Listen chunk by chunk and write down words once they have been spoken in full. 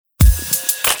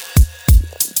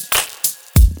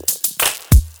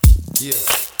Yeah,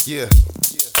 yeah.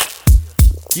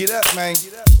 Get up, man.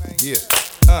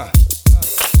 Yeah.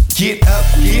 Get up,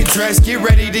 get dressed, get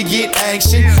ready to get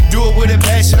action. Do it with a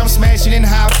passion, I'm smashing in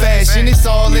high fashion. It's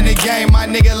all in the game, my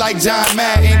nigga, like John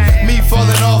Madden. Me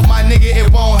falling off, my nigga,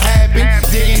 it won't happen.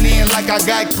 Digging in like I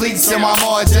got cleats and my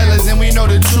more jealous. And we know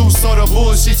the truth, so the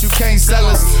bullshit you can't sell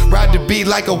us. Ride the beat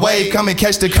like a wave, come and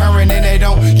catch the current. And they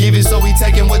don't give it, so we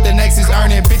taking what the next is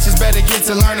earning. Bitches better get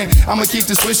to learning, I'ma keep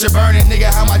the swisher burning.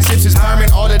 Nigga, how my chips is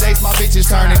permanent, all the days my bitch is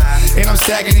turning. And I'm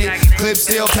stacking it, clip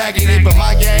still packing it. But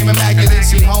my game immaculate,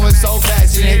 she home is so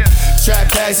passionate.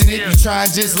 Trap passing it, you tryin'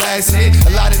 just lasting it.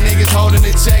 A lot of niggas holding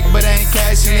the check, but ain't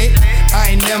cashing it.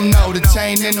 I ain't them, no, the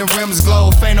chain and the rims glow.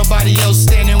 If ain't nobody else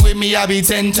standing with me, I be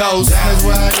 10 toes. Down is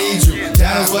where I need you,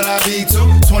 down is what I be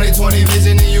too. 20/20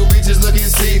 vision and you bitches looking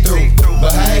see-through.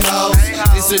 But hey ho,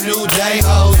 it's a new day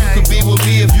ho. You could be with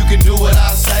me if you could do what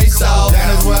I say so.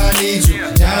 Down is where I need you,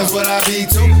 down is what I be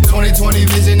too. 20/20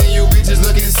 vision and you bitches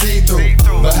looking see-through.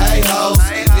 But hey ho,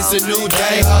 it's a new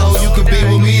day ho. You could be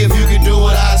with me if you could do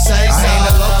what I say so. I ain't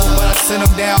a local, but I send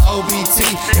them down OBT.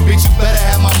 And bitch, you better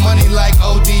have my money like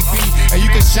ODP. And you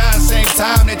can shine same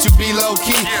time that you be low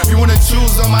key. You wanna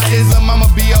choose on my ism, I'ma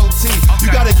be OT. You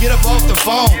gotta get up off the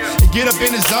phone and get up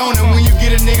in the zone. And when you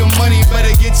get a nigga money,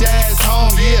 better get your ass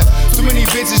home, yeah. Too many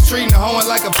bitches treating hoeing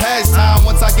like a pastime.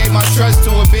 Once I gave my trust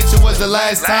to a bitch, it was the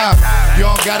last time. You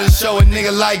don't gotta show a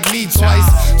nigga like me twice.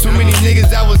 Too many niggas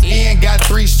that was in got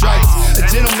 3 strikes. A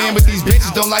gentleman, but these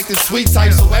bitches don't like the sweet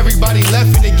type. So everybody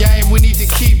left in the game, we need to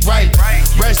keep right.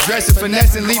 Fresh dressing,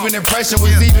 finessing, leaving impression.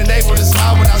 Was even able to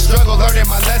smile when I struggled, learning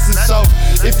my lessons. So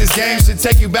if this game should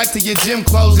take you back to your gym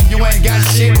clothes and you ain't got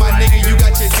shit, my nigga, you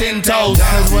got your 10 toes.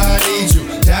 Down is where I need you,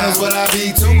 down is what I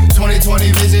be too.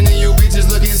 20/20 vision and you bitches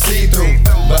looking see-through.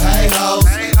 But hey ho,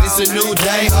 it's a new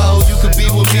day ho. You could be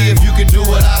with me if you could do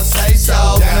what I say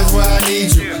so. Down is where I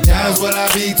need you, down is what I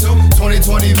be too.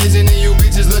 20/20 vision and you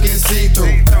bitches looking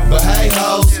see-through. But hey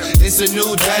ho, it's a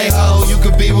new day ho. You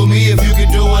could be with me if you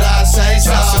could do what I say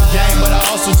so. Drop some game, but I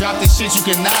also drop the shit you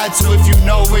can nod to. If you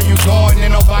know where you going,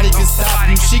 then nobody can stop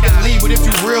you. She can leave, but if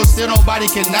you real, still nobody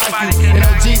can knock you. And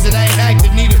OGs that ain't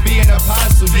active need to be an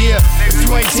apostle, yeah. If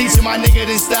you ain't teaching my nigga,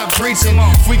 then stop preaching.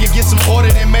 If we could get some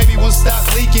order, then maybe we'll stop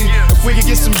leaking. If we could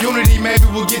get some unity, maybe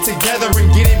we'll get together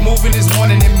and get it moving this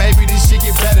morning, and maybe this shit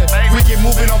get better. If we get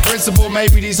moving on principle,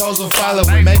 maybe these hoes will follow.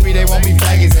 And maybe they won't be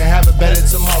faggots and have a better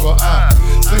tomorrow,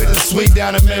 Split the sweet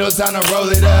down the middle, time to roll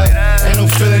it up. Ain't no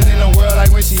feeling in the world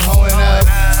like when she holding up.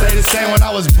 Stay the same when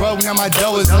I was broke, now my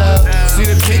dough is up. See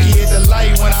the pinky hit the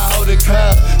light when I hold the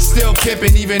cup. Still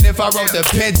pippin' even if I wrote the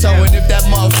Pinto. And if that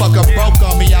motherfucker broke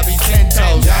on me, I be 10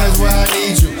 toes. Down is where I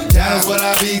need you, down is what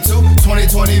I be too.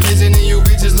 20/20 vision and you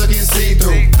bitches looking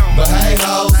see-through. But hey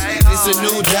ho, it's a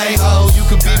new day ho. You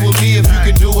could be with me if you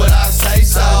could do what I say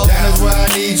so. Down is where I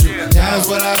need you, down is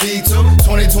what I be too.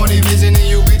 20/20 vision and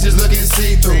you bitches looking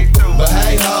see-through. But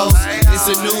hey ho, it's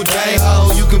a new day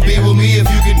ho. You could be with me if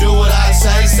you could do what I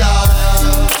say so.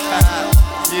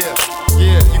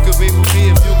 Yeah, you could be with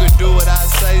me if you could do what I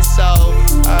say so.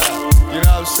 You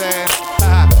know what I'm saying?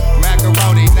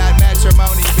 Macaroni, not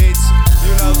matrimony, bitch.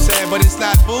 You know what I'm saying? But it's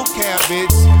not boot camp,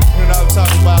 bitch. You know what I'm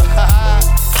talking about?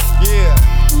 Yeah,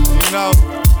 you know,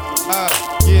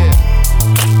 yeah.